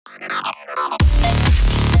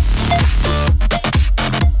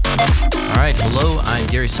Hello, I'm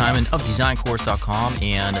Gary Simon of designcourse.com,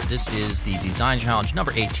 and this is the design challenge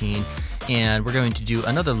number 18, and we're going to do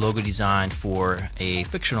another logo design for a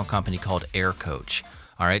fictional company called AirCoach.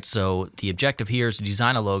 All right, so the objective here is to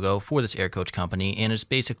design a logo for this AirCoach company, and it's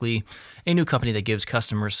basically a new company that gives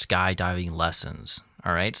customers skydiving lessons.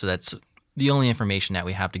 All right, so that's the only information that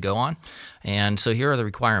we have to go on. And so here are the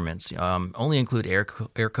requirements. Only include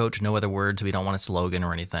AirCoach, no other words. We don't want a slogan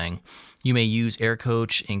or anything. You may use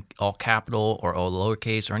AirCoach in all capital or all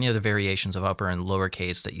lowercase or any other variations of upper and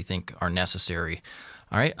lowercase that you think are necessary.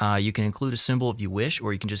 All right, you can include a symbol if you wish,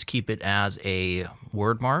 or you can just keep it as a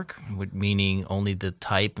word mark, meaning only the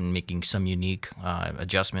type and making some unique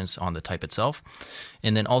adjustments on the type itself.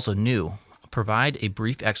 And then also new, provide a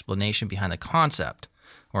brief explanation behind the concept.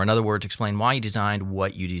 Or in other words, explain why you designed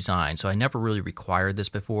what you designed. So I never really required this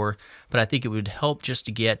before, but I think it would help just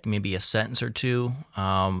to get maybe a sentence or two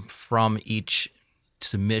from each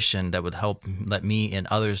submission that would help let me and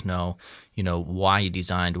others know, why you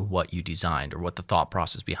designed what you designed or what the thought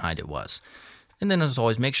process behind it was. And then as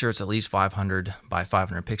always, make sure it's at least 500 by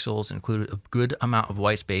 500 pixels, include a good amount of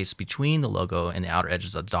white space between the logo and the outer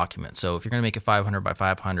edges of the document. So if you're going to make it 500 by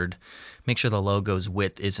 500, make sure the logo's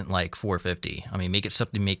width isn't like 450. I mean, make it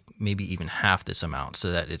something maybe even half this amount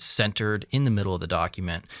so that it's centered in the middle of the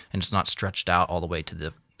document and it's not stretched out all the way to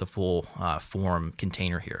the full form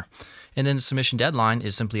container here. And then the submission deadline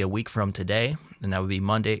is simply a week from today, and that would be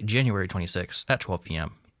Monday, January 26th at 12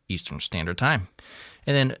 p.m. Eastern Standard Time.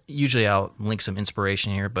 And then usually I'll link some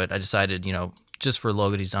inspiration here, but I decided, just for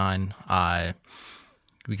logo design,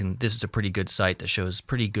 this is a pretty good site that shows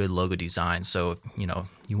pretty good logo design. So,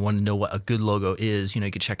 you want to know what a good logo is, you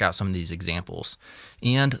can check out some of these examples.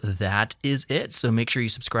 And that is it. So make sure you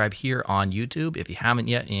subscribe here on YouTube if you haven't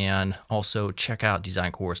yet, and also check out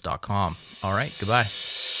designcourse.com. All right, goodbye.